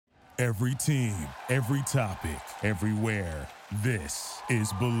Every team, every topic, everywhere. This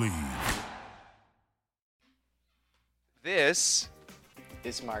is Believe. This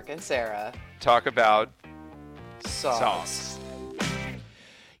is Mark and Sarah talk about songs.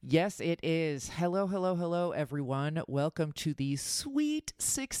 Yes, it is. Hello, everyone. Welcome to the Sweet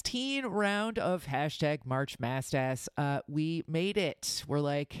 16 round of hashtag March Mastas. We made it. We're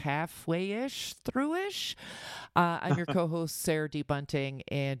like halfway-ish through-ish. I'm your co-host, Sarah D. Bunting,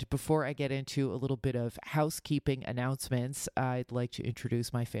 and before I get into a little bit of housekeeping announcements, I'd like to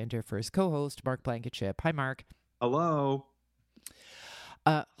introduce my Fandiferous co-host, Mark Blankenship. Hi, Mark. Hello.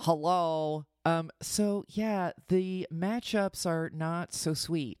 Hello. So yeah, the matchups are not so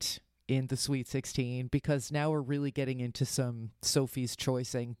sweet in the Sweet 16 because now we're really getting into some Sophie's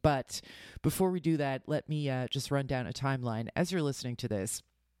choicing. But before we do that, let me just run down a timeline. As you're listening to this,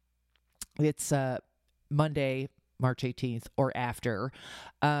 it's Monday, March 18th or after.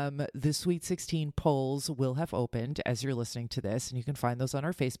 The Sweet 16 polls will have opened as you're listening to this, and you can find those on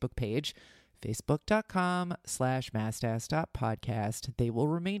our Facebook page, facebook.com/mastas.podcast. They will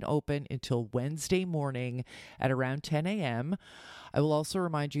remain open until Wednesday morning at around 10 a.m. I will also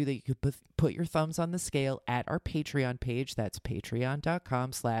remind you that you could put your thumbs on the scale at our Patreon page. That's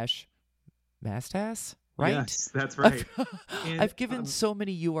patreon.com/mastas. Right? Yes, that's right. I've given so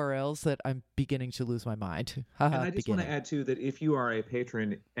many URLs that I'm beginning to lose my mind. And I just want to add, too, that if you are a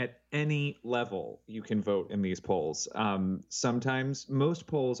patron at any level, you can vote in these polls. Sometimes most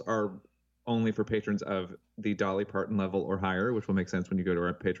polls are only for patrons of the Dolly Parton level or higher, which will make sense when you go to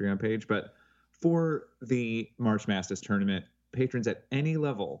our Patreon page. But for the March Masters tournament, patrons at any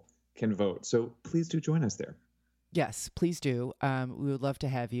level can vote. So please do join us there. Yes, please do. We would love to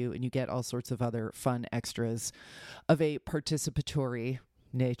have you, and you get all sorts of other fun extras of a participatory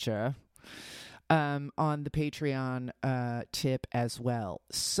nature on the Patreon tip as well.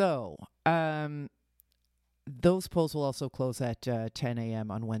 So those polls will also close at 10 a.m.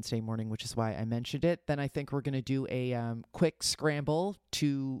 on Wednesday morning, which is why I mentioned it. Then I think we're going to do a quick scramble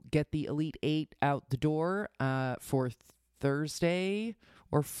to get the Elite Eight out the door for Thursday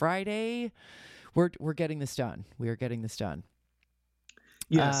or Friday. We're getting this done. We are getting this done.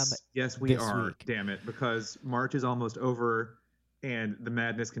 Yes, we are. Week. Damn it, because March is almost over and the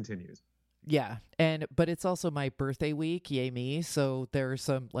madness continues. Yeah, but it's also my birthday week, yay me. So there are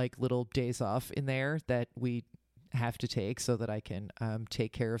some like little days off in there that we have to take so that I can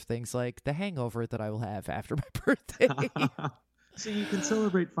take care of things like the hangover that I will have after my birthday. So you can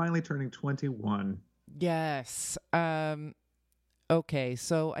celebrate finally turning 21. Yes. Okay,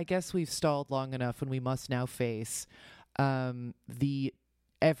 so I guess we've stalled long enough, and we must now face the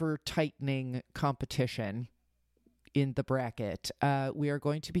ever-tightening competition in the bracket. We are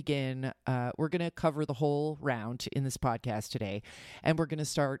going to begin, we're going to cover the whole round in this podcast today, and we're going to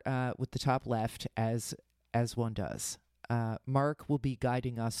start with the top left as one does. Mark will be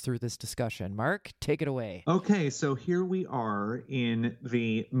guiding us through this discussion. Mark, take it away. Okay, so here we are in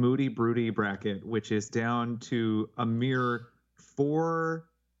the Moody Broody bracket, which is down to a mere 4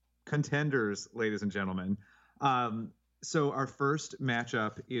 contenders, ladies and gentlemen. So our first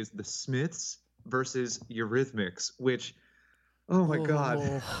matchup is the Smiths versus Eurythmics, which, oh my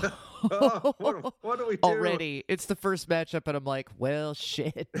God. What do we do? Already, it's the first matchup, and I'm like, well,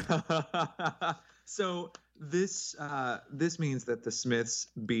 shit. So this means that the Smiths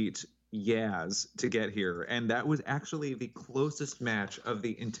beat Yaz to get here, and that was actually the closest match of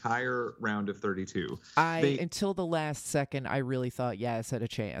the entire round of 32. Until the last second, I really thought Yaz had a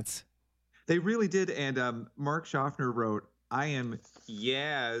chance. They really did, and Mark Schaffner wrote, "I am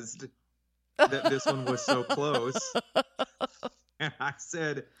Yazzed that this one was so close," and I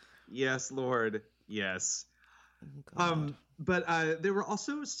said, "Yes, Lord, yes." But there were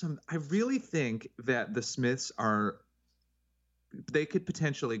also some. I really think that the Smiths they could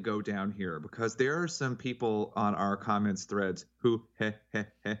potentially go down here because there are some people on our comments threads who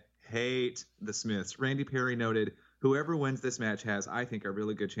hate the Smiths. Randy Perry noted, whoever wins this match has, I think, a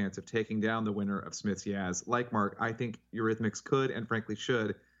really good chance of taking down the winner of Smiths Yaz. Like Mark, I think Eurythmics could and frankly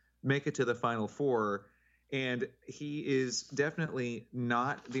should make it to the Final Four. And he is definitely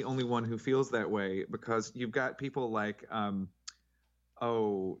not the only one who feels that way because you've got people like,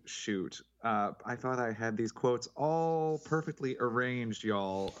 oh, shoot. I thought I had these quotes all perfectly arranged,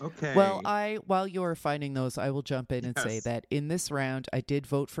 y'all. Okay. Well, while you're finding those, I will jump in and say that in this round, I did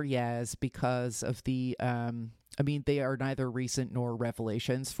vote for Yaz because of the, they are neither recent nor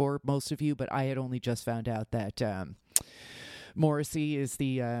revelations for most of you, but I had only just found out that Morrissey is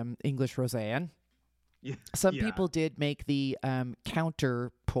the English Roseanne. Yeah. Some yeah. people did make the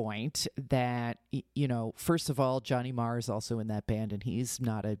counterpoint that, first of all, Johnny Marr is also in that band, and he's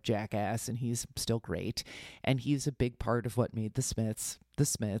not a jackass, and he's still great, and he's a big part of what made the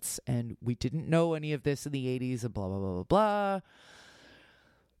Smiths, and we didn't know any of this in the 80s, and blah, blah, blah, blah, blah.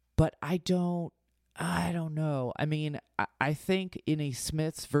 But I don't know. I mean, I think in a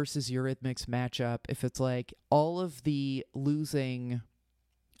Smiths versus Eurythmics matchup, if it's like all of the losing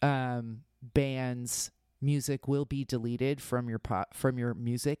band's music will be deleted from your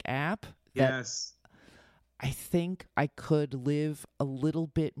music app. Yes. I think I could live a little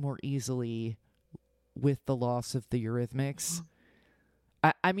bit more easily with the loss of the Eurythmics.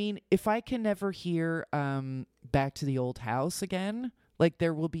 I mean, if I can never hear Back to the Old House again, like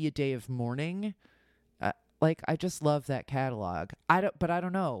There Will Be a Day of Mourning, like I just love that catalog. But I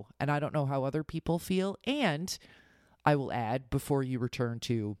don't know, and I don't know how other people feel. And I will add, before you return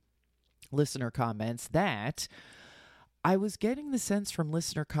to listener comments, that I was getting the sense from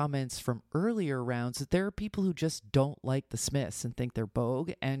listener comments from earlier rounds that there are people who just don't like the Smiths and think they're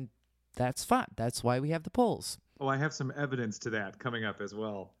bogue, and that's fine. That's why we have the polls. Oh, I have some evidence to that coming up as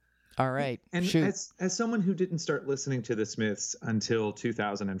well. All right. And shoot. as someone who didn't start listening to the Smiths until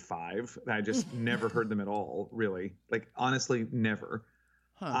 2005, I just never heard them at all, really. Like, honestly, never.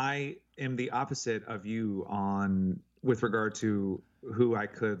 Huh. I am the opposite of you with regard to who I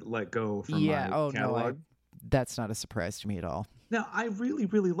could let go from my catalog. No, that's not a surprise to me at all. Now, I really,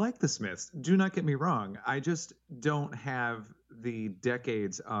 really like the Smiths. Do not get me wrong. I just don't have the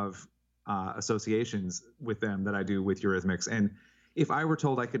decades of associations with them that I do with Eurythmics. And if I were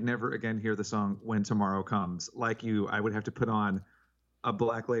told I could never again hear the song When Tomorrow Comes, like you, I would have to put on a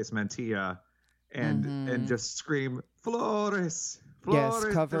Black Lace Mantilla and just scream, Flores! Yes,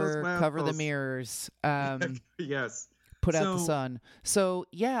 Flores cover the mirrors. Yes. Put out the sun. So,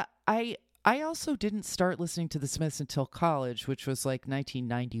 yeah, I also didn't start listening to the Smiths until college, which was like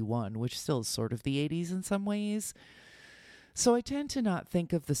 1991, which still is sort of the 80s in some ways. So I tend to not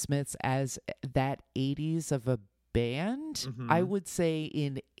think of the Smiths as that 80s of a band. Mm-hmm. I would say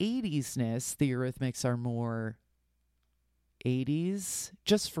in 80s-ness, the Eurythmics are more 80s.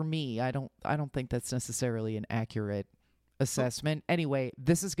 Just for me, I don't think that's necessarily an accurate assessment. Anyway,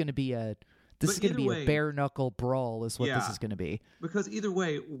 this is going to be a bare knuckle brawl is what this is going to be. Because either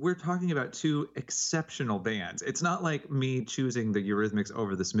way, we're talking about two exceptional bands. It's not like me choosing the Eurythmics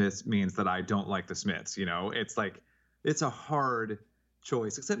over the Smiths means that I don't like the Smiths, It's like it's a hard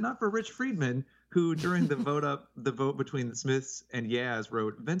choice, except not for Rich Friedman, who during the vote between the Smiths and Yaz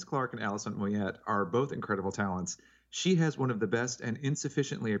wrote, Vince Clarke and Alison Moyet are both incredible talents. She has one of the best and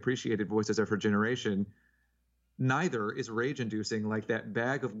insufficiently appreciated voices of her generation. Neither is rage-inducing like that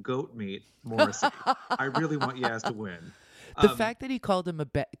bag of goat meat, Morrissey. I really want Yaz to win. The fact that he called him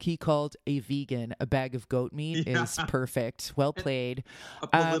he called a vegan a bag of goat meat is perfect. Well played.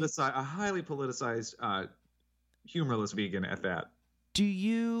 A highly politicized, humorless vegan at that. Do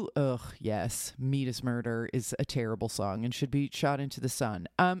you? Yes. Meat is Murder is a terrible song and should be shot into the sun.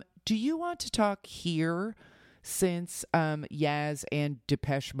 Do you want to talk here, since Yaz and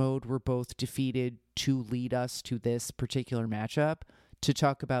Depeche Mode were both defeated to lead us to this particular matchup, to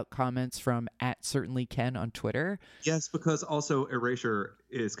talk about comments from @CertainlyKen on Twitter? Yes, because also Erasure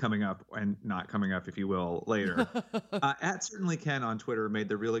is coming up, and not coming up, if you will, later. @CertainlyKen on Twitter made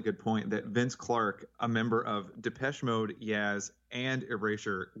the really good point that Vince Clarke, a member of Depeche Mode, Yaz, and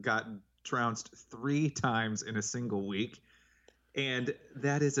Erasure, got trounced 3 times in a single week. And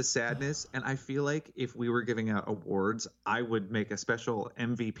that is a sadness. And I feel like if we were giving out awards, I would make a special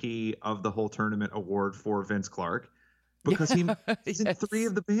MVP of the whole tournament award for Vince Clarke, because he's in 3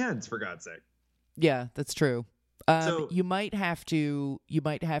 of the bands, for God's sake. Yeah, that's true. You might have to.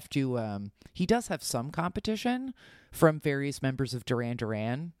 He does have some competition from various members of Duran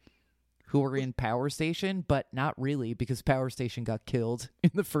Duran who are in Power Station, but not really, because Power Station got killed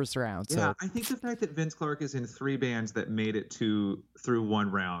in the first round. Yeah, so. I think the fact that Vince Clarke is in 3 bands that made it through 1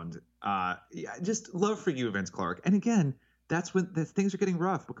 round, just love for you, Vince Clarke. And again, that's when things are getting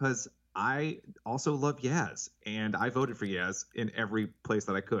rough, because I also love Yaz, and I voted for Yaz in every place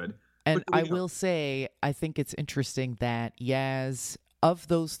that I could. And I will say, I think it's interesting that Yaz, of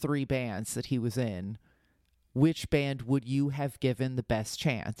those 3 bands that he was in, which band would you have given the best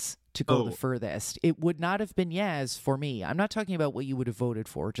chance to go the furthest? It would not have been Yaz for me. I'm not talking about what you would have voted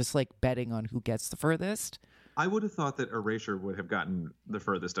for, just like betting on who gets the furthest. I would have thought that Erasure would have gotten the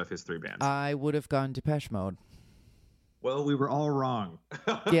furthest of his 3 bands. I would have gone Depeche Mode. Well, we were all wrong.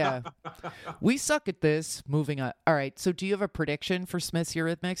 Yeah. We suck at this. Moving on. All right. So do you have a prediction for Smiths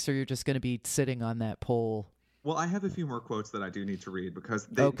Eurythmics, or you're just going to be sitting on that poll? Well, I have a few more quotes that I do need to read because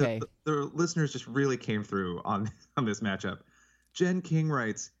Okay. the listeners just really came through on this matchup. Jen King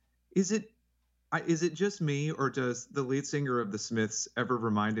writes, Is it just me, or does the lead singer of the Smiths ever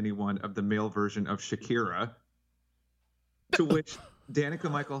remind anyone of the male version of Shakira?" To which Danica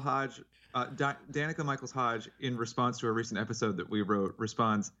Michaels Hodge, in response to a recent episode that we wrote,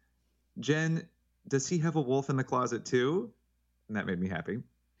 responds, "Jen, does he have a wolf in the closet too?" And that made me happy.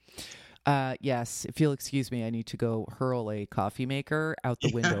 Yes. If you'll excuse me, I need to go hurl a coffee maker out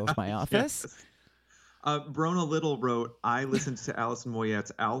the window of my office. Yes. Brona Little wrote, "I listened to Alison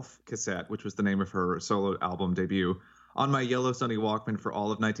Moyette's Alf cassette, which was the name of her solo album debut, on my yellow Sony Walkman for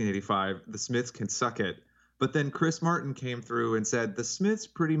all of 1985. The Smiths can suck it. But then Chris Martin came through and said, the Smiths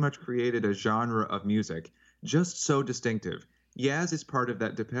pretty much created a genre of music, just so distinctive. Yaz is part of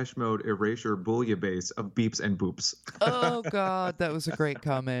that Depeche Mode erasure bouillabaisse of beeps and boops." Oh, God. That was a great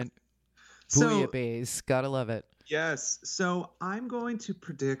comment. Bouillabaisse. Gotta love it. Yes. So I'm going to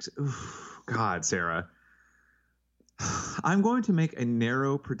predict. God, Sarah. I'm going to make a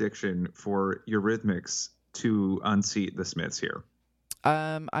narrow prediction for Eurythmics to unseat the Smiths here.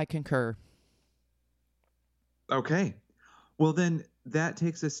 I concur. Okay. Well, then that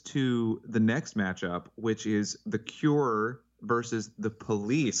takes us to the next matchup, which is The Cure versus The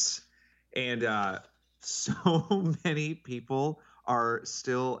Police. And so many people are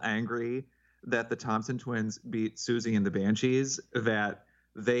still angry that the Thompson Twins beat Susie and the Banshees that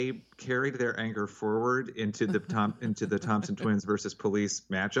they carried their anger forward into the Thompson Twins versus Police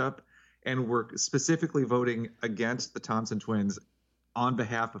matchup, and were specifically voting against the Thompson Twins on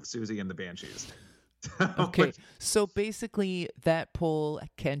behalf of Susie and the Banshees. Okay, so basically that poll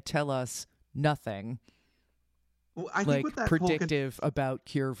can tell us nothing. Well, I think like what that predictive about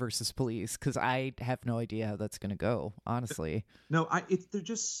Cure versus Police, because I have no idea how that's going to go, honestly. No, they're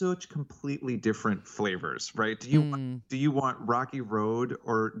just such completely different flavors, right? Do you want Rocky Road,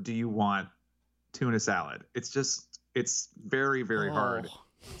 or do you want tuna salad? It's very, very hard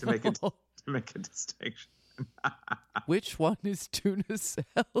to make a distinction. Which one is tuna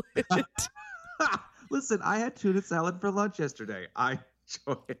salad? Listen, I had tuna salad for lunch yesterday. I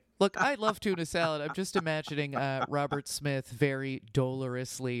enjoy it. Look, I love tuna salad. I'm just imagining Robert Smith very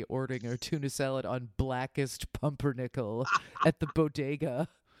dolorously ordering a tuna salad on blackest pumpernickel at the bodega.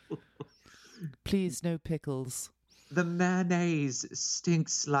 Please, no pickles. The mayonnaise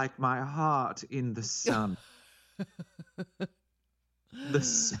stinks like my heart in the sun. The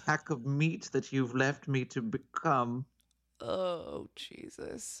sack of meat that you've left me to become. Oh,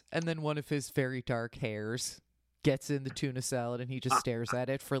 Jesus. And then one of his very dark hairs gets in the tuna salad and he just stares at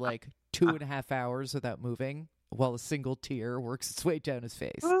it for like 2.5 hours without moving while a single tear works its way down his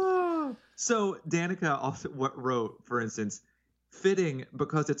face. So Danica also wrote, for instance, fitting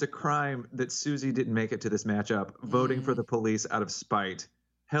because it's a crime that Susie didn't make it to this matchup, voting for the Police out of spite.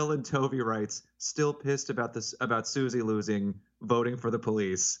 Helen Tovey writes, still pissed about Susie losing, voting for the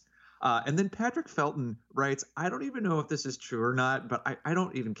Police. And then Patrick Felton writes, I don't even know if this is true or not, but I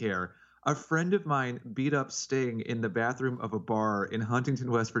don't even care. A friend of mine beat up Sting in the bathroom of a bar in Huntington,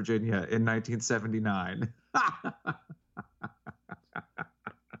 West Virginia in 1979.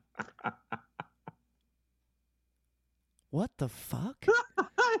 What the fuck?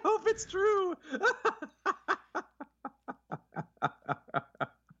 I hope it's true.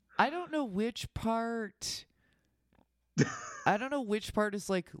 I don't know which part is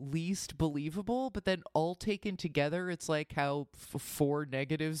like least believable, but then all taken together, it's like how 4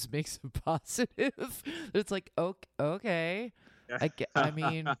 negatives makes a positive. It's like, okay. I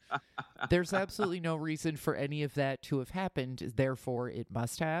mean, there's absolutely no reason for any of that to have happened. Therefore, it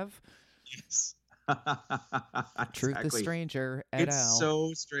must have. Yes. Truth the Stranger et it's al.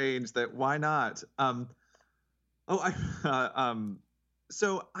 So strange that why not?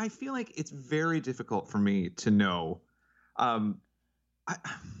 So I feel like it's very difficult for me to know.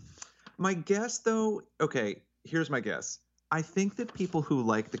 My guess, though, okay, here's my guess. I think that people who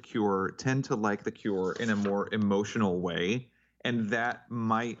like The Cure tend to like The Cure in a more emotional way, and that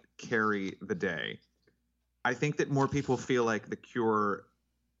might carry the day. I think that more people feel like The Cure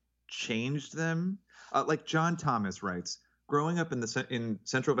changed them. Like John Thomas writes, growing up in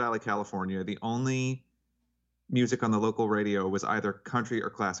Central Valley, California, the only music on the local radio was either country or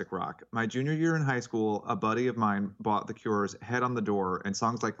classic rock. My junior year in high school, a buddy of mine bought The Cure's Head on the Door, and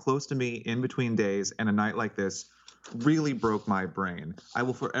songs like Close to Me, In Between Days, and A Night Like This really broke my brain. I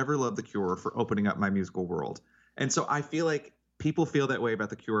will forever love The Cure for opening up my musical world. And so I feel like people feel that way about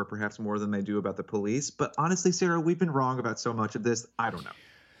The Cure perhaps more than they do about the Police. But honestly, Sarah, we've been wrong about so much of this. I don't know.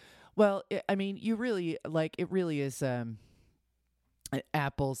 Well, I mean, you really, like, it really is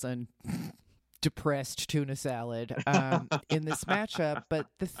apples and depressed tuna salad in this matchup. But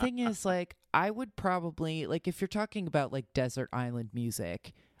the thing is, like, I would probably, like, if you're talking about like desert island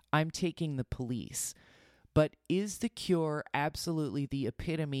music, I'm taking The Police. But is The Cure absolutely the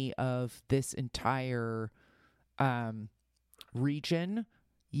epitome of this entire region?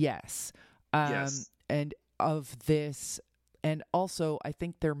 Yes. Yes. And of this, and also I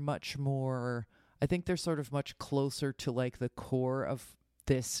think they're sort of much closer to like the core of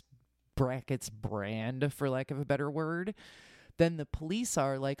this bracket's brand, for lack of a better word, than The Police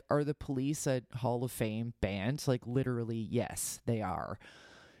are. Like, are The Police a Hall of Fame band? Like, literally, yes, they are.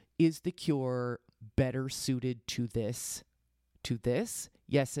 Is The Cure better suited to this?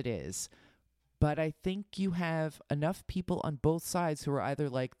 Yes, it is. But I think you have enough people on both sides who are either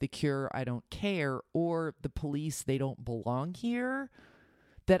like The Cure, I don't care, or The Police, they don't belong here,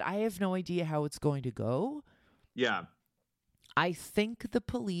 that I have no idea how it's going to go. Yeah. I think The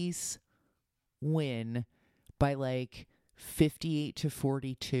Police win by like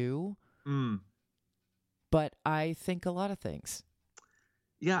 58-42. But I think a lot of things.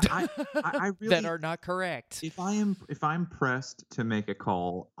 Yeah, I really that are not correct. If I'm pressed to make a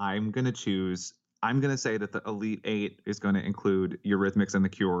call, I'm gonna say that the Elite Eight is going to include Eurythmics and The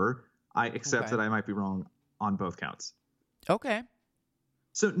Cure. I accept that I might be wrong on both counts. Okay.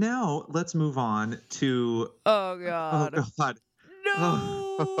 So now let's move on to Oh God.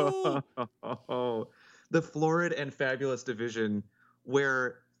 No. The Florid and Fabulous division,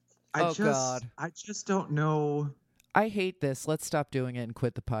 where I just don't know. I hate this. Let's stop doing it and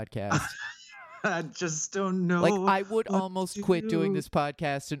quit the podcast. I just don't know. Like, I would almost quit doing this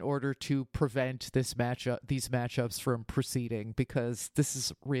podcast in order to prevent these matchups from proceeding, because this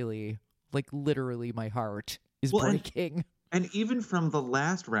is really, like, literally my heart is breaking. And even from the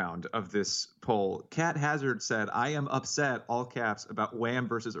last round of this poll, Kat Hazard said, "I am upset," all caps, about Wham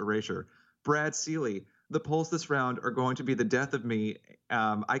versus Erasure. Brad Seeley, "The polls this round are going to be the death of me.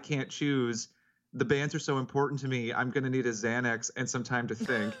 I can't choose. The bands are so important to me. I'm going to need a Xanax and some time to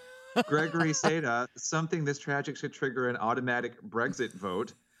think." Gregory Seda, "Something this tragic should trigger an automatic Brexit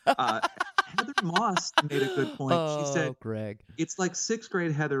vote." Heather Moss made a good point. She said, Greg, it's like 6th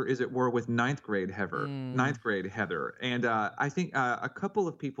grade Heather is at war with 9th grade Heather. 9th grade Heather. And I think a couple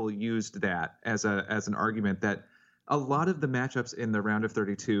of people used that as an argument that a lot of the matchups in the round of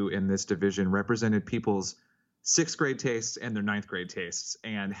 32 in this division represented people's 6th grade tastes and their 9th grade tastes.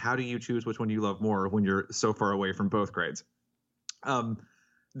 And how do you choose which one you love more when you're so far away from both grades?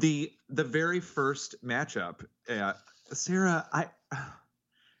 The very first matchup, Sarah,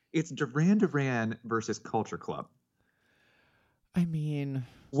 it's Duran Duran versus Culture Club. I mean,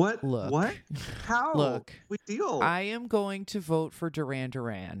 what? Look, what? How? Look, we deal. I am going to vote for Duran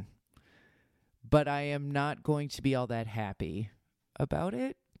Duran, but I am not going to be all that happy about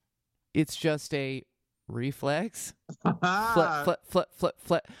it. It's just a reflex.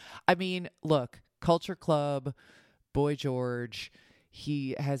 Flip. I mean, look, Culture Club, Boy George.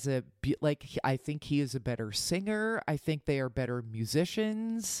 He has I think he is a better singer. I think they are better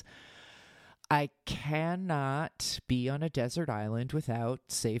musicians. I cannot be on a desert island without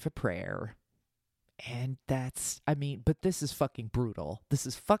Save a Prayer. And but this is fucking brutal. This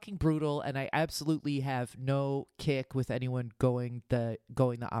is fucking brutal, and I absolutely have no kick with anyone going the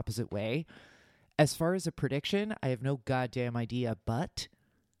opposite way. As far as a prediction, I have no goddamn idea, but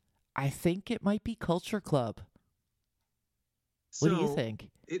I think it might be Culture Club. What do you think?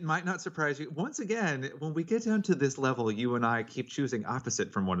 It might not surprise you. Once again, when we get down to this level, you and I keep choosing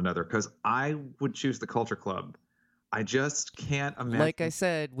opposite from one another, because I would choose the Culture Club. I just can't imagine. Like I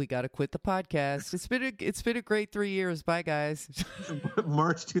said, we got to quit the podcast. It's been a great 3 years. Bye, guys.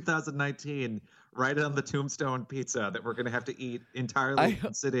 March 2019, right on the Tombstone pizza that we're going to have to eat entirely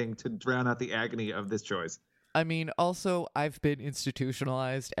sitting to drown out the agony of this choice. I mean, also, I've been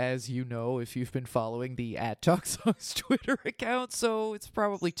institutionalized, as you know, if you've been following the @TalkSongs Twitter account, so it's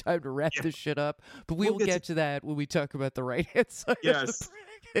probably time to wrap this shit up. But we'll get to that when we talk about the right-hand side of the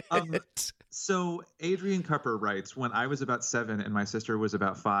bracket. So Adrian Cupper writes, "When I was about 7 and my sister was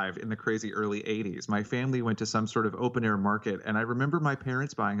about 5 in the crazy early 80s, my family went to some sort of open-air market, and I remember my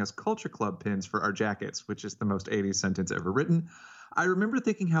parents buying us Culture Club pins for our jackets," which is the most 80s sentence ever written. "I remember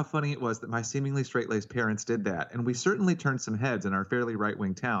thinking how funny it was that my seemingly straight-laced parents did that, and we certainly turned some heads in our fairly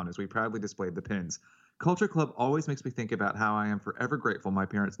right-wing town as we proudly displayed the pins. Culture Club always makes me think about how I am forever grateful my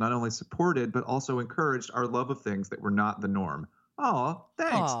parents not only supported but also encouraged our love of things that were not the norm." Aw,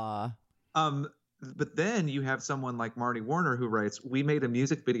 thanks. Aw. But then you have someone like Marty Warner who writes, "We made a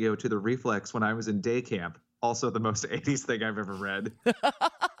music video to the Reflex when I was in day camp." Also the most 80s thing I've ever read.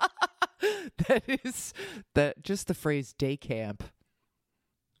 Just the phrase day camp.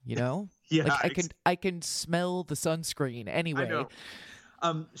 You know? Yeah, Like I can smell the sunscreen anyway. I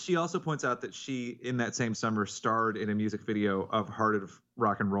know. She also points out that she, in that same summer, starred in a music video of Heart of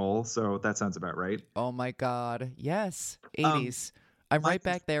Rock and Roll. So that sounds about right. Oh my God. Yes. 80s. I'm right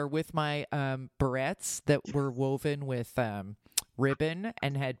back there with my barrettes that were woven with ribbon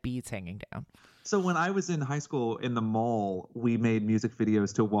and had beads hanging down. So when I was in high school in the mall, we made music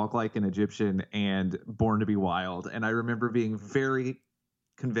videos to Walk Like an Egyptian and Born to Be Wild. And I remember being very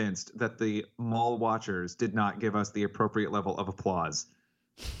convinced that the mall watchers did not give us the appropriate level of applause.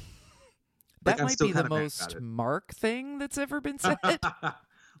 That might be the most Mark thing that's ever been said.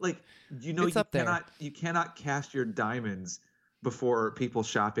 Like, you cannot cast your diamonds before people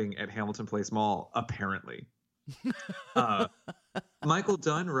shopping at Hamilton Place Mall, apparently. Michael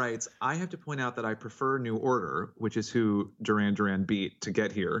Dunn writes, I have to point out that I prefer New Order, which is who Duran Duran beat to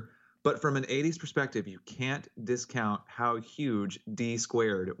get here. But from an 80s perspective, you can't discount how huge D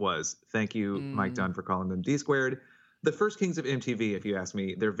Squared was. Thank you, Mike Dunn, for calling them D Squared. The first kings of MTV, if you ask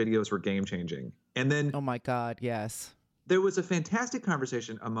me, their videos were game-changing. And then... Oh, my God, yes. There was a fantastic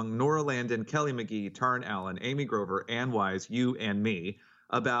conversation among Nora Landon, Kelly McGee, Taryn Allen, Amy Grover, Ann Wise, you and me,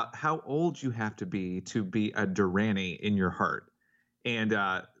 about how old you have to be a Duranie in your heart. And,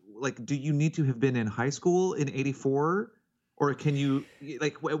 do you need to have been in high school in 84? Or can you,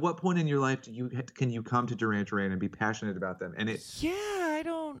 at what point in your life can you come to Duran Duran and be passionate about them? And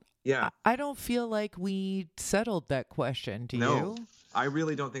I don't feel like we settled that question. Do no, you? I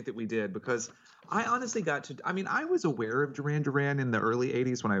really don't think that we did, because I honestly I was aware of Duran Duran in the early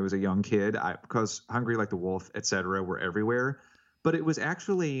 80s when I was a young kid, because Hungry Like the Wolf, etc. were everywhere. But it was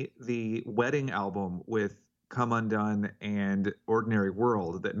actually the wedding album with Come Undone and Ordinary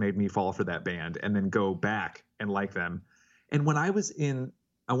World that made me fall for that band and then go back and like them. And when I was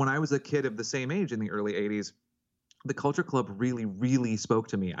a kid of the same age in the early 80s, the Culture Club really, really spoke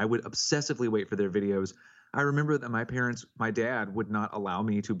to me. I would obsessively wait for their videos. I remember that my dad would not allow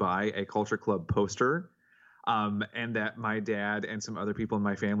me to buy a Culture Club poster, and that my dad and some other people in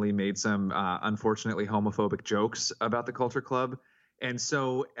my family made some unfortunately homophobic jokes about the Culture Club. And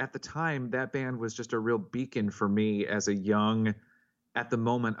so at the time, that band was just a real beacon for me as a young, at the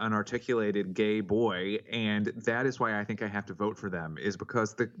moment, unarticulated gay boy. And that is why I think I have to vote for them, is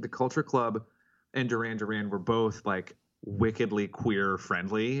because the Culture Club and Duran Duran were both like wickedly queer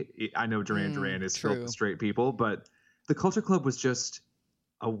friendly. I know Duran Duran is filled with straight people, but the Culture Club was just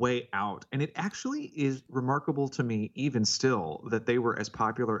a way out. And it actually is remarkable to me, even still, that they were as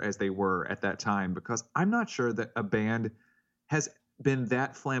popular as they were at that time, because I'm not sure that a band has been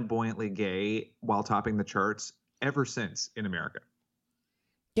that flamboyantly gay while topping the charts ever since in America.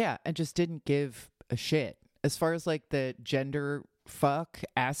 Yeah, and just didn't give a shit. As far as like the gender fuck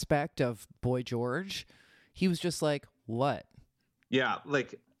aspect of Boy George, he was just like, what? Yeah,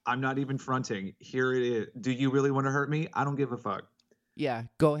 like, I'm not even fronting. Here it is. Do you really want to hurt me? I don't give a fuck. Yeah,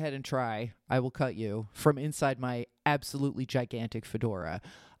 go ahead and try. I will cut you from inside my absolutely gigantic fedora.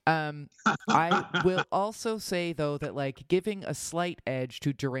 I will also say, though, that like giving a slight edge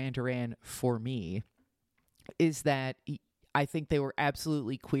to Duran Duran for me is that I think they were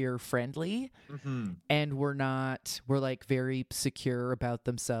absolutely queer friendly, and were like very secure about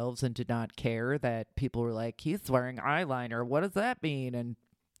themselves and did not care that people were like, he's wearing eyeliner. What does that mean? And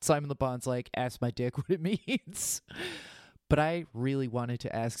Simon Le Bon's like, ask my dick what it means. But I really wanted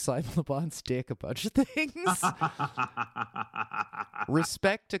to ask Simon Le Bon's dick a bunch of things.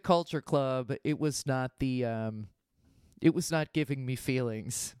 Respect to Culture Club. It was not giving me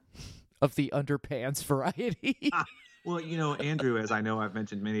feelings of the underpants variety. Well, Andrew, as I know I've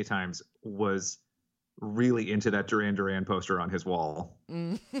mentioned many times, was really into that Duran Duran poster on his wall.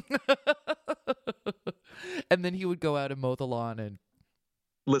 And then he would go out and mow the lawn and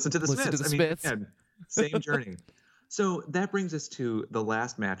listen to the Smiths. Smiths. Same journey. So that brings us to the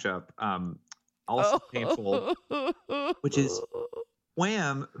last matchup, also painful, which is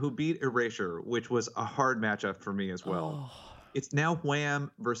Wham, who beat Erasure, which was a hard matchup for me as well. It's now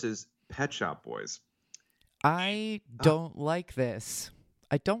Wham versus Pet Shop Boys. I don't like this.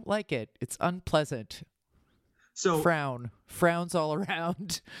 I don't like it. It's unpleasant. So frowns all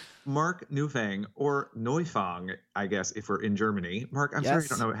around. Mark Newfang, or Neufang, I guess, if we're in Germany. Mark, I'm sorry I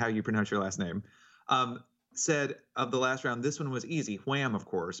don't know how you pronounce your last name. Said of the last round, this one was easy. Wham, of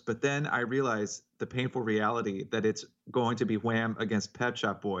course. But then I realized the painful reality that it's going to be Wham against Pet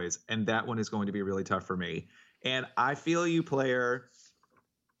Shop Boys, and that one is going to be really tough for me. And I feel you, player.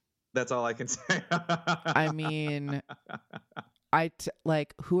 That's all I can say. I mean,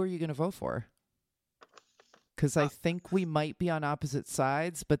 who are you going to vote for? Because I think we might be on opposite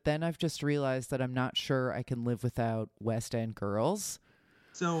sides, but then I've just realized that I'm not sure I can live without West End girls.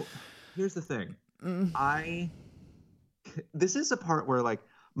 So here's the thing. Mm. This is a part where like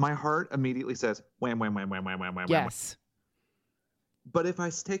my heart immediately says wham, wham, wham, wham, wham, wham, wham. Yes. But if I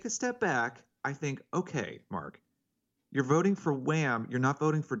take a step back, I think, okay, Mark, you're voting for Wham. You're not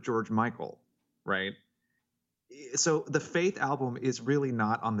voting for George Michael, right? So the Faith album is really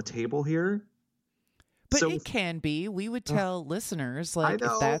not on the table here. But so it can be. We would tell listeners, like,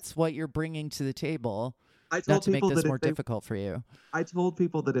 if that's what you're bringing to the table, not to make this more difficult for you. I told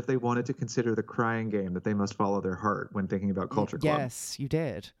people that if they wanted to consider the Crying Game, that they must follow their heart when thinking about Culture Club. Yes, you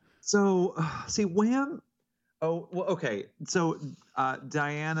did. So, see, Wham. Oh, well, okay. So,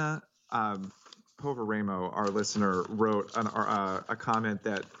 Diana Poveramo, our listener, wrote a comment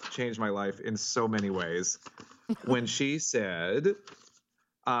that changed my life in so many ways when she said,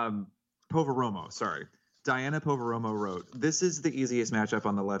 Diana Poveromo wrote, "This is the easiest matchup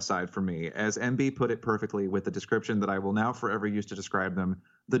on the left side for me, as MB put it perfectly with the description that I will now forever use to describe them,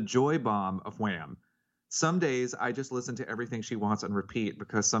 the joy bomb of Wham. Some days I just listen to everything she wants on repeat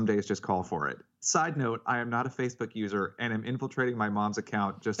because some days just call for it. Side note, I am not a Facebook user and am infiltrating my mom's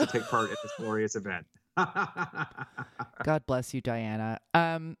account just to take part in this glorious event." God bless you, Diana.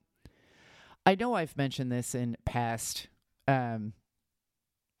 I know I've mentioned this in past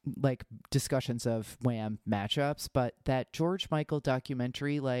like discussions of Wham matchups, but that George Michael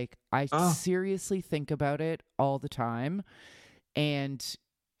documentary, like I seriously think about it all the time and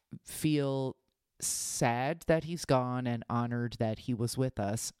feel sad that he's gone and honored that he was with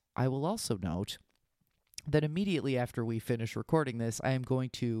us. I will also note that immediately after we finish recording this, I am going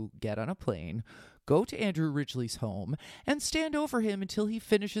to get on a plane, go to Andrew Ridgeley's home, and stand over him until he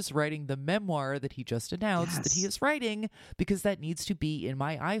finishes writing the memoir that he just announced that he is writing, because that needs to be in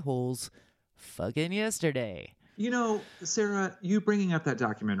my eye holes fucking yesterday. You know, Sarah, you bringing up that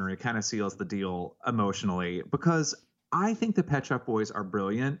documentary kind of seals the deal emotionally, because I think the Pet Shop Boys are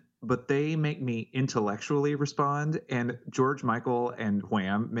brilliant, but they make me intellectually respond, and George Michael and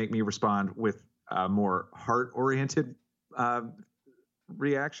Wham make me respond with a more heart-oriented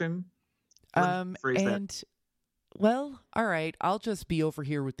reaction. Well, all right, I'll just be over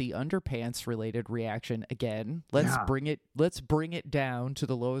here with the underpants related reaction again. Let's bring it down to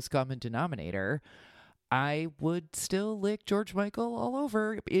the lowest common denominator. I would still lick George Michael all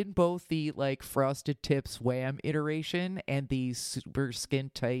over in both the like Frosted Tips Wham iteration and the super skin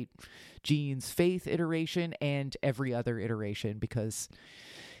tight jeans Faith iteration and every other iteration, because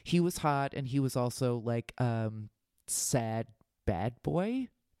he was hot and he was also like sad bad boy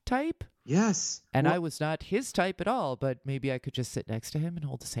type. Yes. And I was not his type at all, but maybe I could just sit next to him and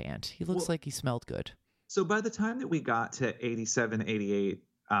hold his hand. He looks like he smelled good. So by the time that we got to 87, 88,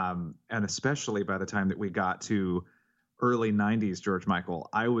 and especially by the time that we got to early 90s George Michael,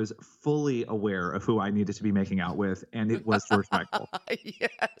 I was fully aware of who I needed to be making out with, and it was George Michael.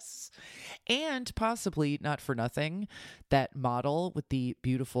 Yes. And possibly, not for nothing, that model with the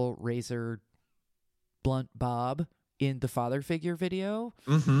beautiful razor blunt bob in the father figure video.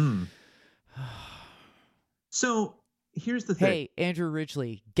 Mm-hmm. So here's the thing. Hey, Andrew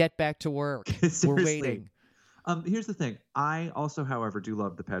Ridgeley, get back to work. We're waiting. Here's the thing. I also, however, do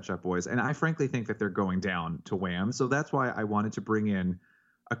love the Pet Shop Boys, and I frankly think that they're going down to Wham. So that's why I wanted to bring in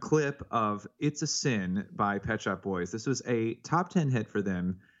a clip of "It's a Sin" by Pet Shop Boys. This was a top 10 hit for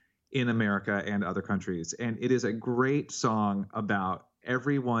them in America and other countries, and it is a great song about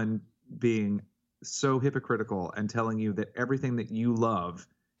everyone being so hypocritical and telling you that everything that you love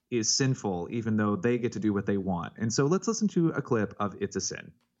is sinful, even though they get to do what they want. And so let's listen to a clip of "It's a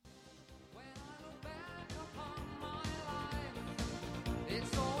Sin."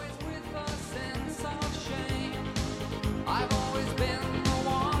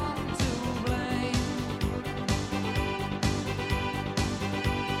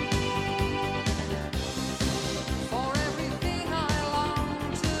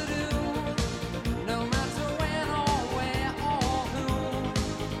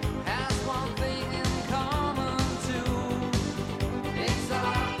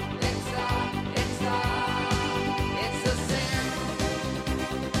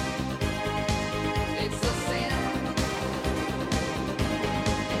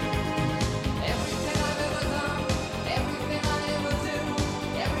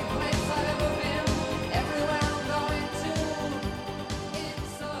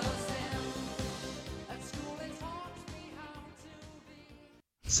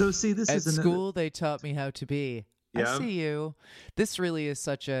 So see, this is at school they taught me how to be. Yeah. I see you. This really is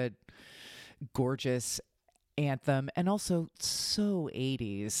such a gorgeous anthem, and also so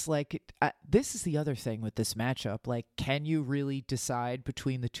 80s. Like this is the other thing with this matchup. Like, can you really decide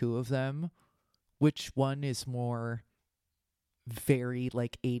between the two of them which one is more very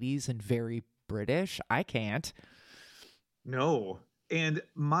like 80s and very British. I can't. No. And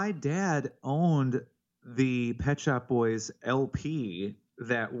my dad owned the Pet Shop Boys LP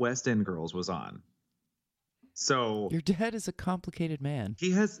that West End Girls was on. So Your dad is a complicated man.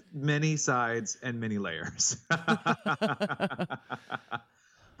 he has many sides and many layers.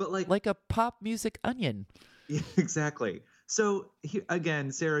 But Like a pop music onion. yeah, exactly. So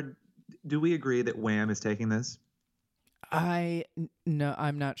again, Sarah, do we agree that Wham is taking this? No,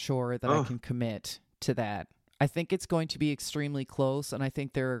 I'm not sure that I can commit to that. I think it's going to be extremely close, and I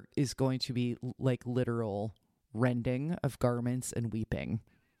think there is going to be like literal rending of garments and weeping,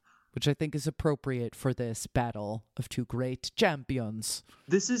 which I think is appropriate for this battle of two great champions.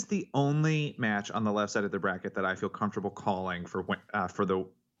 This is the only match on the left side of the bracket that I feel comfortable calling for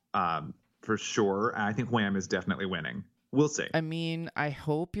sure. I think Wham is definitely winning. We'll see. I mean, I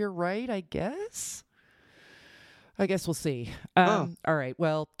hope you're right, I guess. We'll see. All right.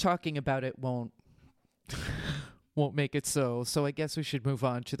 Well, talking about it won't make it so. So I guess we should move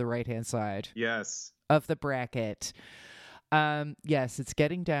on to the right-hand side. Yes. Of the bracket. Yes, it's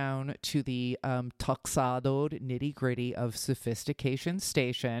getting down to the tuxedoed nitty-gritty of Sophistication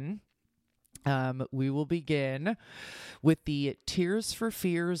Station. We will begin with the Tears for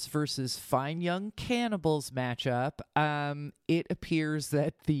Fears versus Fine Young Cannibals matchup. It appears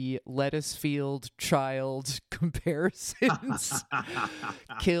that the lettuce field child comparisons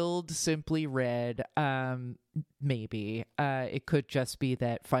killed Simply Red. Maybe. It could just be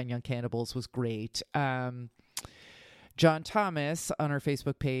that Fine Young Cannibals was great. John Thomas on our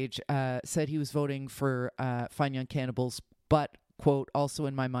Facebook page said he was voting for Fine Young Cannibals, but quote, also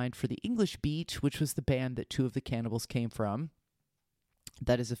in my mind for the English Beat, which was the band that two of the Cannibals came from.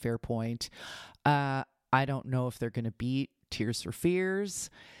 That is a fair point. I don't know if they're going to beat Tears for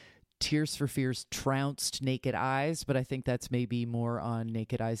Fears. Tears for Fears trounced Naked Eyes, but I think that's maybe more on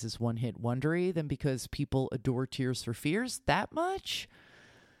Naked Eyes' one-hit wondery than because people adore Tears for Fears that much.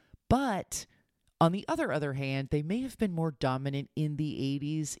 But on the other hand, they may have been more dominant in the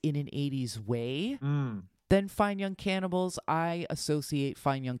 80s in an 80s way. Then Fine Young Cannibals. I associate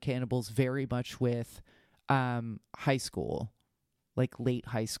Fine Young Cannibals very much with high school, like late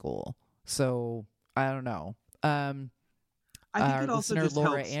high school. So I don't know. I think it also just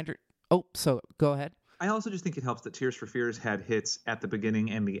Laura helps. So go ahead. I also just think it helps that Tears for Fears had hits at the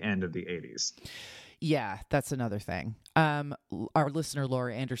beginning and the end of the 80s. Yeah, that's another thing. Our listener,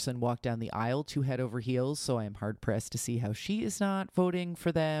 Laura Anderson, walked down the aisle to head over heels, so I am hard-pressed to see how she is not voting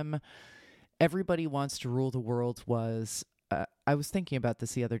for them. Everybody Wants to Rule the World was, I was thinking about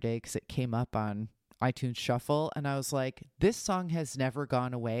this the other day because it came up on iTunes Shuffle, and I was like, this song has never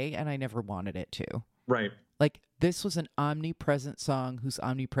gone away, and I never wanted it to. Right. Like, this was an omnipresent song whose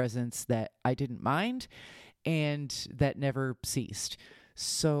omnipresence that I didn't mind and that never ceased.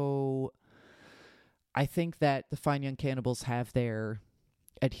 So I think that the Fine Young Cannibals have their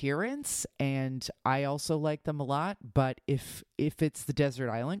adherents, and I also like them a lot, but if it's the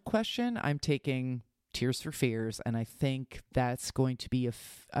Desert Island question, I'm taking Tears for Fears, and I think that's going to be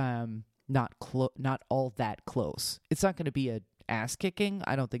not all that close. It's not going to be a ass kicking.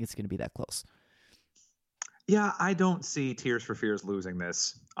 I don't think it's going to be that close. Yeah, I don't see Tears for Fears losing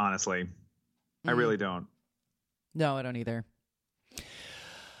this, honestly. I really don't. No, I don't either.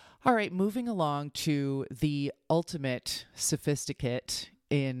 All right, moving along to the ultimate sophisticate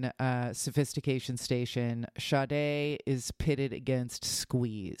in Sophistication Station. Sade is pitted against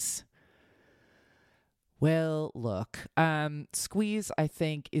Squeeze. Well, look, Squeeze, I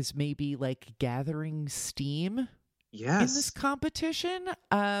think, is maybe like gathering steam in this competition.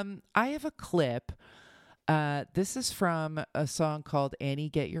 I have a clip. This is from a song called Annie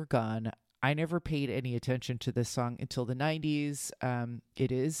Get Your Gun. I never paid any attention to this song until the 90s.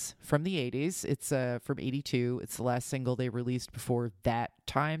 It is from the 80s. It's from 82. It's the last single they released before that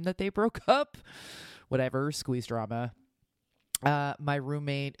time that they broke up. Whatever, Squeeze drama. My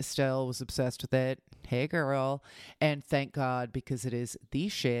roommate Estelle was obsessed with it. Hey, girl. And thank God, because it is the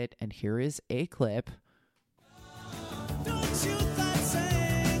shit. And here is a clip. Don't you like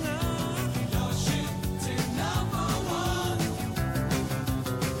saying, you're shooting number one.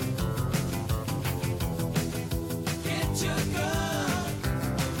 Get your gun.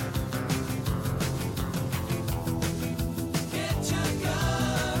 Get your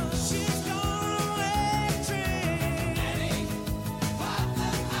gun. She's gonna electric. Annie, pop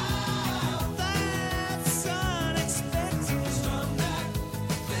them out. That's unexpected. From that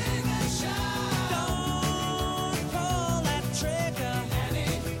bigger shot. Don't pull that trigger.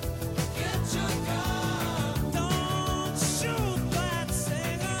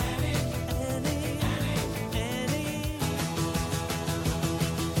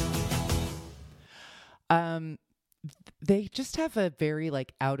 Um, they just have a very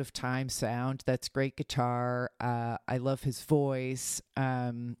like out of time sound. That's great guitar. I love his voice.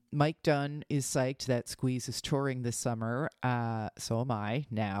 Mike Dunn is psyched that Squeeze is touring this summer. So am I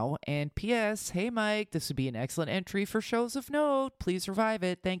now. And P.S. Hey Mike, this would be an excellent entry for shows of note. Please revive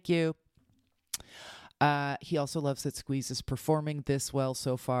it. Thank you. He also loves that Squeeze is performing this well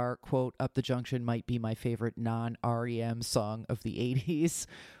so far. Quote, Up the Junction might be my favorite non-REM song of the 80s.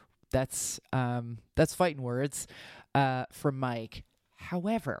 That's fighting words from Mike.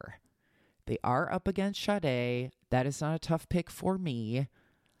 However, they are up against Sade. That is not a tough pick for me.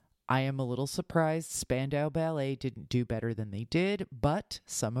 I am a little surprised Spandau Ballet didn't do better than they did, but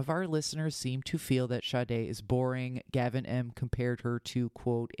some of our listeners seem to feel that Sade is boring. Gavin M. compared her to,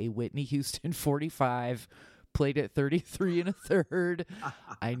 quote, a Whitney Houston 45, played at 33 and a third.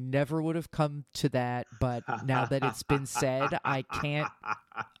 I never would have come to that, but now that it's been said, I can't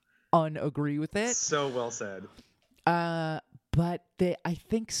unagree with it. So well said. But I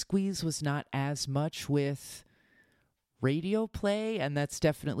think Squeeze was not as much with radio play, and that's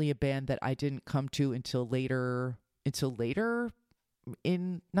definitely a band that I didn't come to until later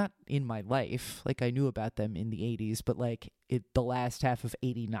in not in my life. Like, I knew about them in the 80s, but like the last half of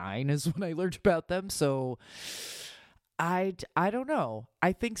 89 is when I learned about them. So I don't know.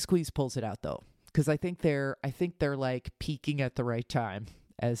 I think Squeeze pulls it out though, because I think they're like peaking at the right time,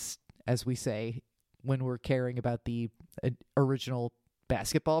 as we say when we're caring about the original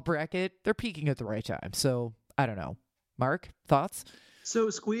basketball bracket. They're peaking at the right time. So I don't know. Mark, thoughts?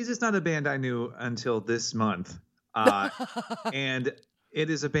 So Squeeze is not a band I knew until this month. And it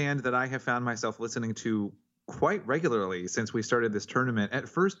is a band that I have found myself listening to quite regularly since we started this tournament. At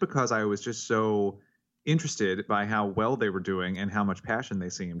first because I was just so interested by how well they were doing and how much passion they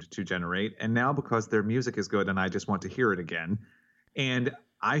seemed to generate. And now because their music is good and I just want to hear it again. And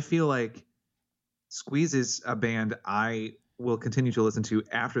I feel like Squeeze is a band I will continue to listen to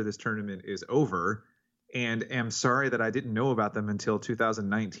after this tournament is over, and am sorry that I didn't know about them until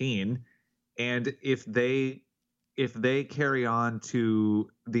 2019. And if they carry on to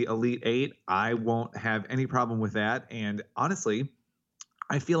the Elite Eight, I won't have any problem with that. And honestly,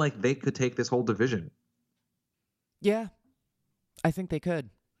 I feel like they could take this whole division. Yeah, I think they could.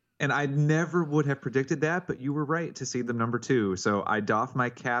 And I never would have predicted that, but you were right to see them number 2. So I doff my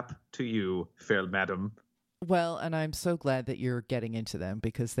cap to you, fair madam. Well, and I'm so glad that you're getting into them,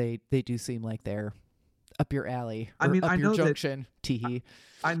 because they do seem like they're up your alley. I mean, up I your know junction, teehee.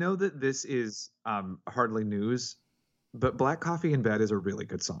 I know that this is hardly news, but Black Coffee in Bed is a really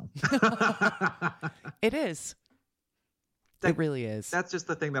good song. It is. It really is. That's just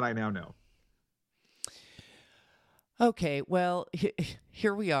the thing that I now know. Okay, well,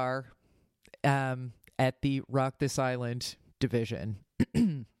 here we are at the Rock This Island division,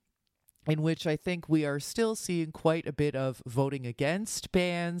 in which I think we are still seeing quite a bit of voting against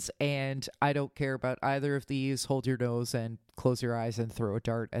bands, and I don't care about either of these. Hold your nose and close your eyes and throw a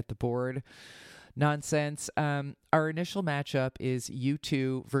dart at the board. Nonsense. Our initial matchup is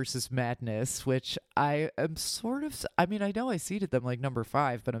U2 versus Madness, which I am I know I seeded them like number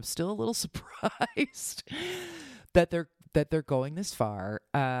 5, but I'm still a little surprised that they're going this far.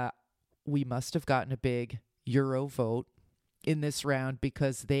 We must have gotten a big Euro vote in this round,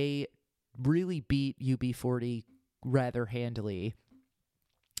 because they really beat UB40 rather handily.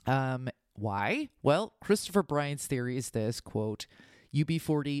 Why? Well, Christopher Bryan's theory is this, quote,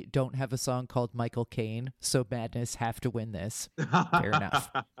 UB40 don't have a song called Michael Caine, so Madness have to win this. Fair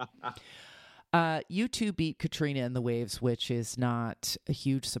enough. U2 beat Katrina and the Waves, which is not a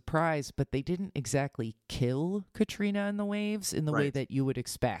huge surprise, but they didn't exactly kill Katrina and the Waves in the way that you would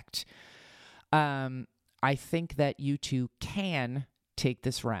expect. I think that U2 can take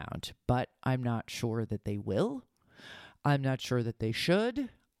this round, but I'm not sure that they will. I'm not sure that they should.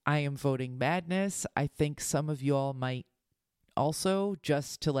 I am voting Madness. I think some of y'all might also,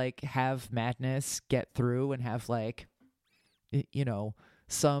 just to like have Madness get through and have like,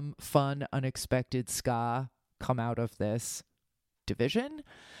 some fun, unexpected ska come out of this division.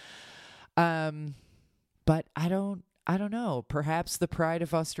 But I don't know. Perhaps the Pride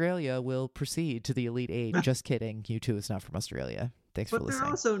of Australia will proceed to the Elite Eight. Just kidding. U2 is not from Australia. Thanks for listening. But they're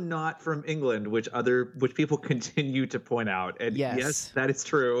also not from England, which people continue to point out. And yes that is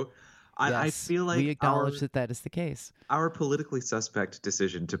true. I feel like we acknowledge that is the case. Our politically suspect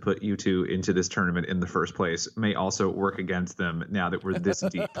decision to put U2 into this tournament in the first place may also work against them now that we're this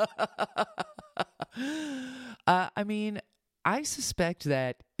deep. I suspect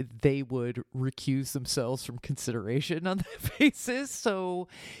that they would recuse themselves from consideration on that basis, so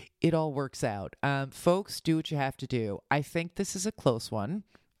it all works out. Folks, do what you have to do. I think this is a close one.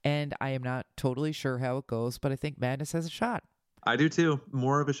 and I am not totally sure how it goes, but I think Madness has a shot. I do too.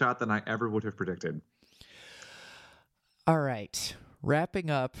 More of a shot than I ever would have predicted. All right, wrapping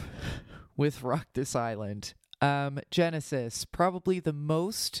up with Rock This Island. Genesis, probably the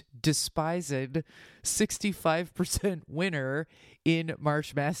most despised 65% winner in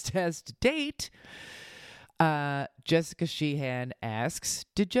March Madness to date. Jessica Sheehan asks,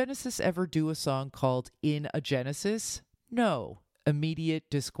 did Genesis ever do a song called In a Genesis? No. Immediate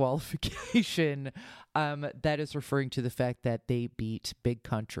disqualification. That is referring to the fact that they beat Big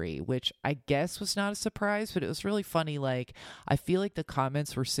Country, which I guess was not a surprise, but it was really funny. Like, I feel like the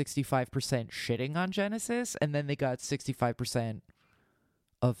comments were 65% shitting on Genesis, and then they got 65%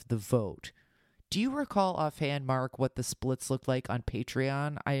 of the vote. Do you recall offhand, Mark, what the splits looked like on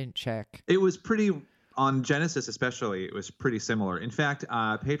Patreon? I didn't check. It was pretty, on Genesis especially, it was pretty similar. In fact,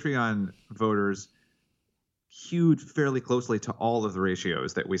 Patreon voters hewed fairly closely to all of the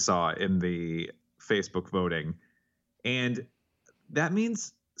ratios that we saw in the Facebook voting. And that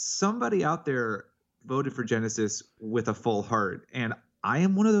means somebody out there voted for Genesis with a full heart. And I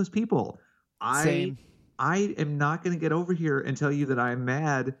am one of those people. Same. I am not going to get over here and tell you that I'm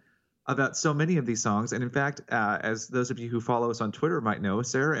mad about so many of these songs. And in fact, as those of you who follow us on Twitter might know,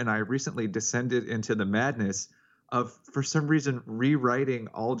 Sarah and I recently descended into the madness of, for some reason, rewriting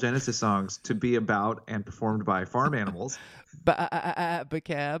all Genesis songs to be about and performed by farm animals.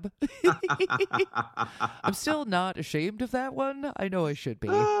 Bacab. I'm still not ashamed of that one. I know I should be.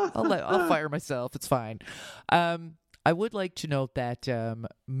 I'll fire myself. It's fine. I would like to note that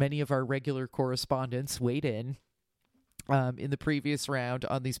many of our regular correspondents weighed in the previous round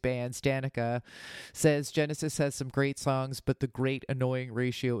on these bands. Danica says Genesis has some great songs, but the great annoying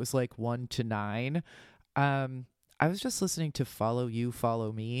ratio is like 1 to 9. I was just listening to Follow You,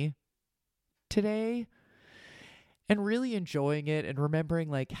 Follow Me today and really enjoying it and remembering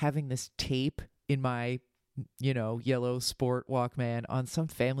like having this tape in my, yellow sport Walkman on some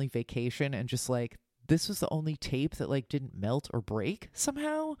family vacation, and just like, this was the only tape that like didn't melt or break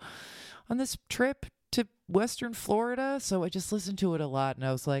somehow on this trip to Western Florida. So I just listened to it a lot, and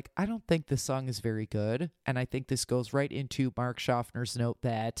I was like, I don't think this song is very good. And I think this goes right into Mark Schaffner's note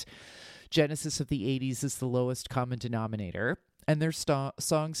that Genesis of the 80s is the lowest common denominator, and their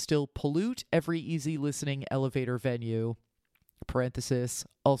songs still pollute every easy listening elevator venue. Parenthesis,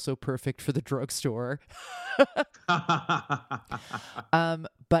 also perfect for the drugstore. But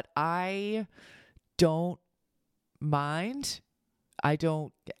I don't mind.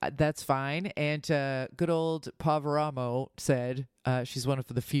 That's fine. And good old Pavaramo said, she's one of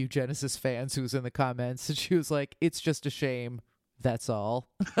the few Genesis fans who was in the comments, and she was like, it's just a shame. That's all.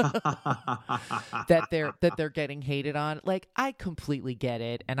 that they're getting hated on. Like, I completely get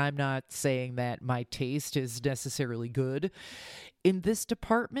it, and I'm not saying that my taste is necessarily good in this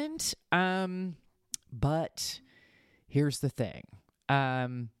department. But here's the thing.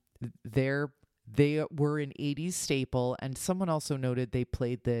 They were an 80s staple, and someone also noted they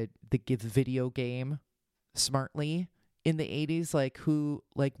played the video game smartly in the 80s. Like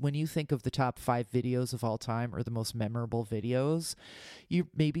when you think of the top 5 videos of all time or the most memorable videos, you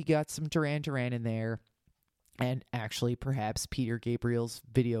maybe got some Duran Duran in there, and actually perhaps Peter Gabriel's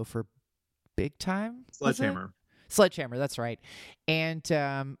video for Big Time? Sledgehammer, that's right. And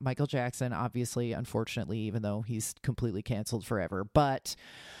Michael Jackson, obviously, unfortunately, even though he's completely canceled forever. But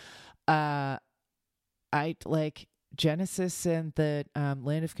I like Genesis, and the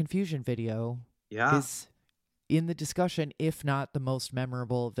Land of Confusion video is in the discussion, if not the most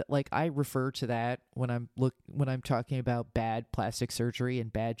memorable. Like, I refer to that when I'm talking about bad plastic surgery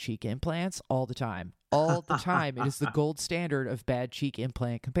and bad cheek implants all the time. All the time. It is the gold standard of bad cheek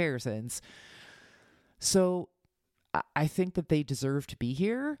implant comparisons. So I think that they deserve to be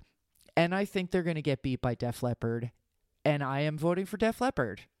here, and I think they're going to get beat by Def Leppard, and I am voting for Def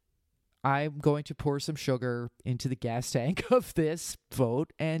Leppard. I'm going to pour some sugar into the gas tank of this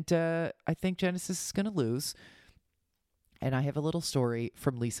vote, and I think Genesis is going to lose. And I have a little story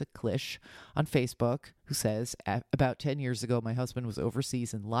from Lisa Klish on Facebook, who says, about 10 years ago, my husband was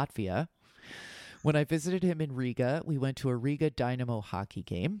overseas in Latvia. When I visited him in Riga, we went to a Riga Dynamo hockey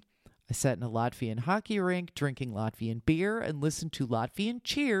game. I sat in a Latvian hockey rink drinking Latvian beer and listened to Latvian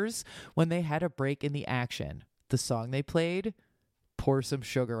cheers when they had a break in the action. The song they played, Pour Some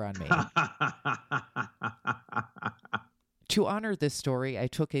Sugar on Me. To honor this story, I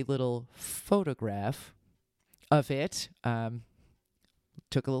took a little photograph of it,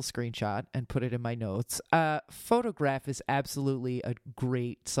 took a little screenshot and put it in my notes. Photograph is absolutely a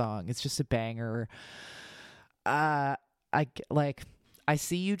great song. It's just a banger. I I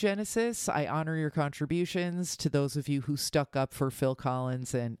see you, Genesis. I honor your contributions. To those of you who stuck up for Phil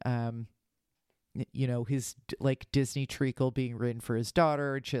Collins and his like Disney treacle being written for his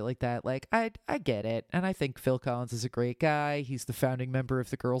daughter and shit like that. Like I get it. And I think Phil Collins is a great guy. He's the founding member of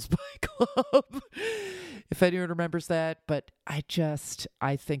the Girls Bike Club. If anyone remembers that, but I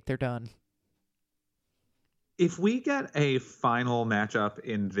think they're done. If we get a final matchup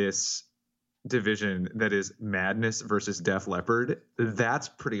in this division that is Madness versus Def Leppard, that's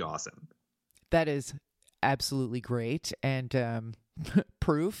pretty awesome. That is absolutely great. And,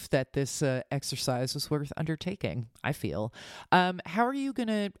 proof that this exercise was worth undertaking, I feel. How are you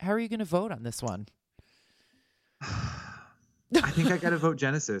gonna vote on this one? I think I gotta vote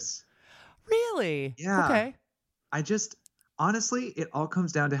Genesis. Really? Yeah. Okay. I just honestly, it all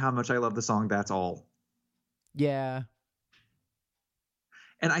comes down to how much I love the song That's All. Yeah.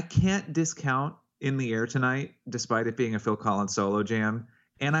 And I can't discount In the Air Tonight, despite it being a Phil Collins solo jam.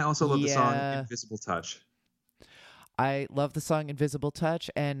 And I also love the song Invisible Touch. I love the song Invisible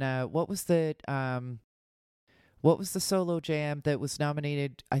Touch. And what was the solo jam that was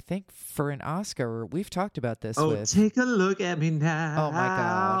nominated, I think, for an Oscar? We've talked about this. Take a look at me now. Oh my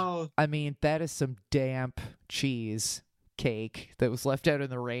God. I mean, that is some damp cheese cake that was left out in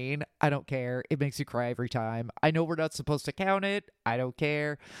the rain. I don't care. It makes you cry every time. I know we're not supposed to count it. I don't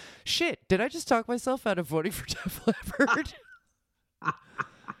care. Shit, did I just talk myself out of voting for Def Leppard?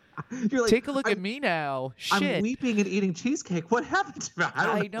 You're like, take a look at me now. Shit. I'm weeping and eating cheesecake. What happened to me?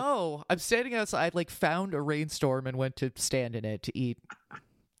 I know. I'm standing outside, like found a rainstorm and went to stand in it to eat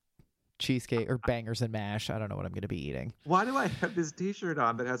cheesecake or bangers and mash. I don't know what I'm going to be eating. Why do I have this t-shirt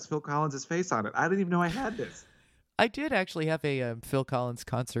on that has Phil Collins' face on it? I didn't even know I had this. I did actually have a Phil Collins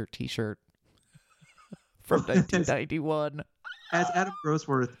concert t-shirt from 1991. As Adam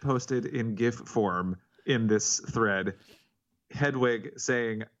Grossworth posted in GIF form in this thread, Hedwig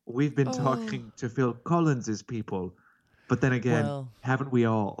saying, "We've been talking to Phil Collins' people, but then again, haven't we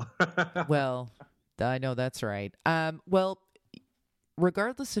all?" Well, I know that's right. Well,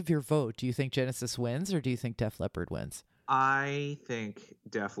 regardless of your vote, do you think Genesis wins or do you think Def Leppard wins? I think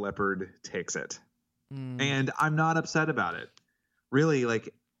Def Leppard takes it. And I'm not upset about it. Really,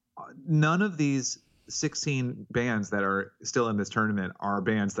 like, none of these 16 bands that are still in this tournament are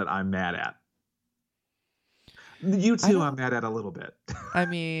bands that I'm mad at. You too, I'm mad at a little bit. I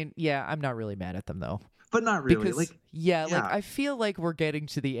mean, yeah, I'm not really mad at them, though. But not really. Because, like, I feel like we're getting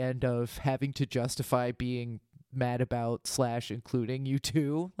to the end of having to justify being mad about / including you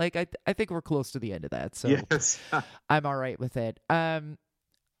two. Like, I think we're close to the end of that. So yes. I'm all right with it.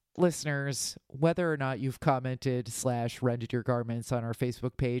 Listeners, whether or not you've commented / rented your garments on our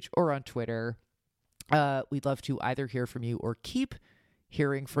Facebook page or on Twitter, we'd love to either hear from you or keep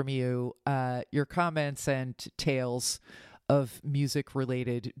hearing from you. Your comments and tales of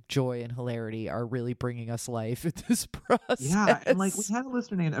music-related joy and hilarity are really bringing us life in this process. Yeah, and like we had a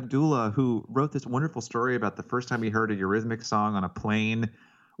listener named Abdullah who wrote this wonderful story about the first time he heard a Eurythmics song on a plane.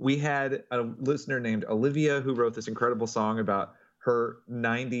 We had a listener named Olivia who wrote this incredible song about her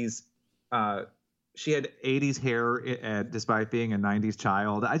 90s. She had 80s hair despite being a 90s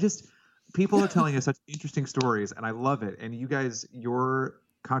child. People are telling us such interesting stories, and I love it. And you guys, your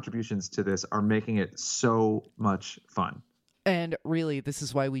contributions to this are making it so much fun. And really, this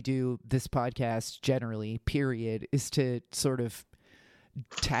is why we do this podcast generally, period, is to sort of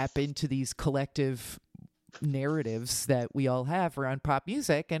tap into these collective narratives that we all have around pop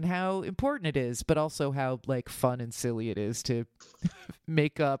music and how important it is, but also how like fun and silly it is to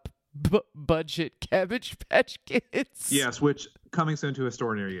make up budget Cabbage Patch Kids. Yes, which coming soon to a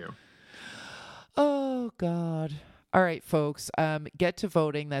store near you. Oh, God. All right, folks, get to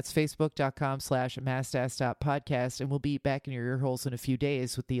voting. That's facebook.com/massass.podcast, and we'll be back in your ear holes in a few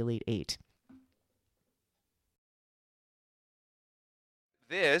days with the Elite Eight.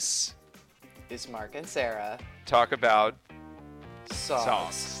 This is Mark and Sarah talk about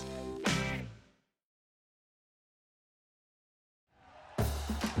songs.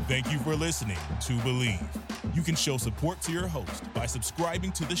 Thank you for listening to Believe. You can show support to your host by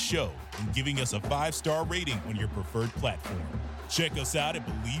subscribing to the show and giving us a 5-star rating on your preferred platform. Check us out at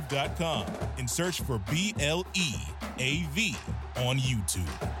Believe.com and search for BLEAV on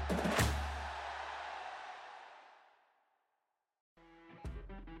YouTube.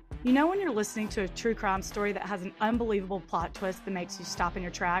 You know when you're listening to a true crime story that has an unbelievable plot twist that makes you stop in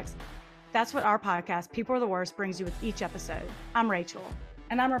your tracks? That's what our podcast, People Are the Worst, brings you with each episode. I'm Rachel.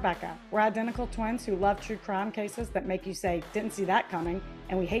 And I'm Rebecca. We're identical twins who love true crime cases that make you say, didn't see that coming,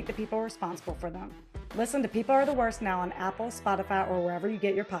 and we hate the people responsible for them. Listen to People Are the Worst now on Apple, Spotify, or wherever you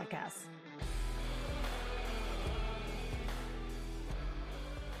get your podcasts.